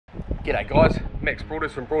G'day guys, Mak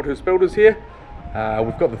Broadhurst from Broadhurst Builders here.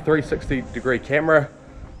 We've got the 360-degree camera,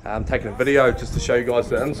 taking a video just to show you guys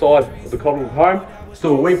the inside of the Cottle home.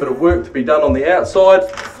 Still a wee bit of work to be done on the outside,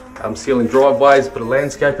 sealing driveways, bit of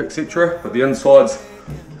landscape, etc. But the inside's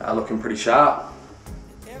looking pretty sharp.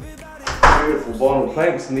 Beautiful vinyl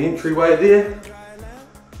planks in the entryway there.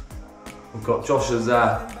 We've got Josh's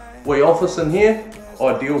wee office in here,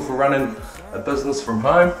 ideal for running a business from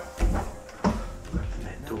home. Open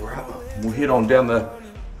that door up. We'll head on down the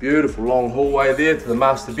beautiful long hallway there to the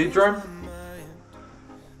master bedroom.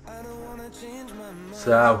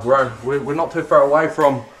 So we're not too far away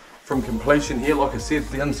from completion here. Like I said,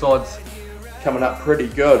 the inside's coming up pretty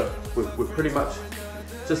good. We're pretty much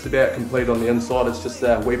just about complete on the inside. It's just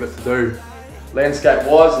a wee bit to do landscape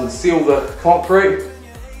wise and seal the concrete.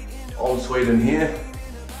 Ensuite in here.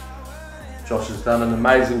 Josh has done an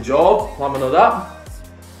amazing job plumbing it up.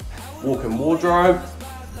 Walk-in wardrobe.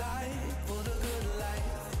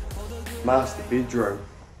 Master bedroom.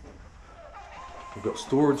 We've got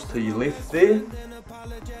storage to your left there.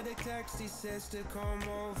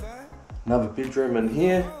 Another bedroom in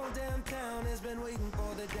here.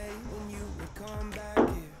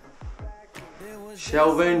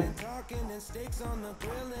 Shelving.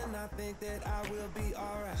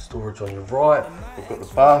 Storage on your right. We've got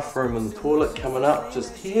the bathroom and the toilet coming up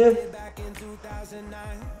just here.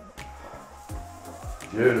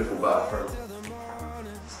 Beautiful bathroom.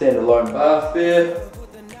 Standalone bath there.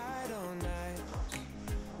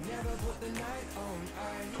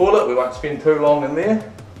 Toilet, we won't spend too long in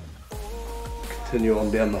there. Continue on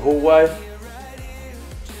down the hallway.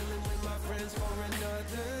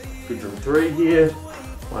 Bedroom 3 here.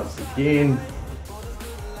 Once again,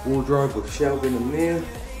 wardrobe with shelving in there.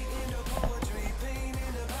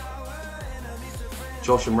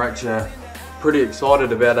 Josh and Rach are pretty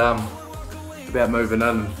excited about moving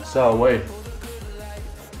in, so are we.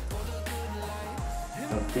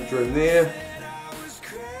 Bedroom there.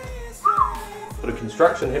 Bit of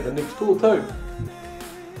construction happening next door too.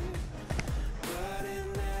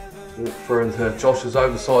 Walk through into Josh's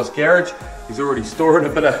oversized garage. He's already storing a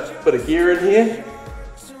bit of gear in here.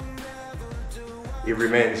 Every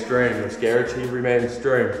man's dream, this garage, every man's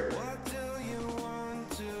dream.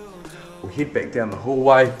 We'll head back down the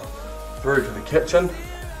hallway through to the kitchen.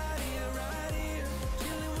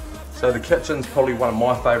 So the kitchen's probably one of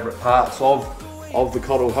my favourite parts of the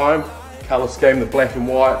Cottle home. Colour scheme, the black and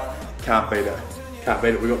white, can't beat it. Can't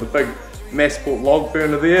beat it. We've got the big Massport log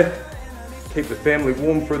burner there. Keep the family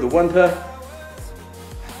warm through the winter.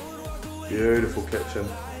 Beautiful kitchen.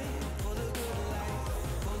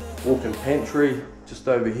 Walk-in pantry just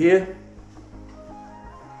over here.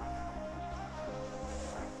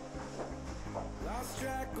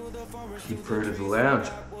 Head through to the lounge.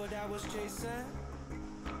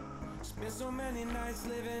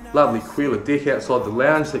 Lovely Queeler deck outside the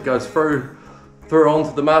lounge that goes through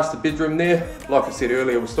onto the master bedroom there. Like I said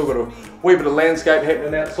earlier, we've still got a wee bit of landscape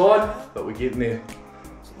happening outside, but we're getting there.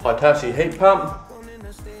 Hitachi heat pump.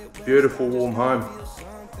 Beautiful warm home.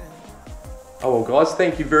 Oh well guys,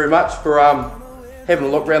 thank you very much for having a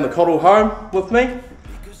look around the Cottle home with me.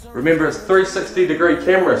 Remember, it's a 360-degree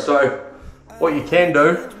camera, so what you can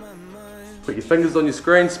do, put your fingers on your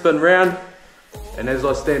screen, spin round, and as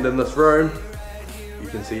I stand in this room, you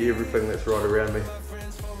can see everything that's right around me.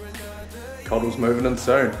 Cottle's moving in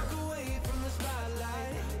soon.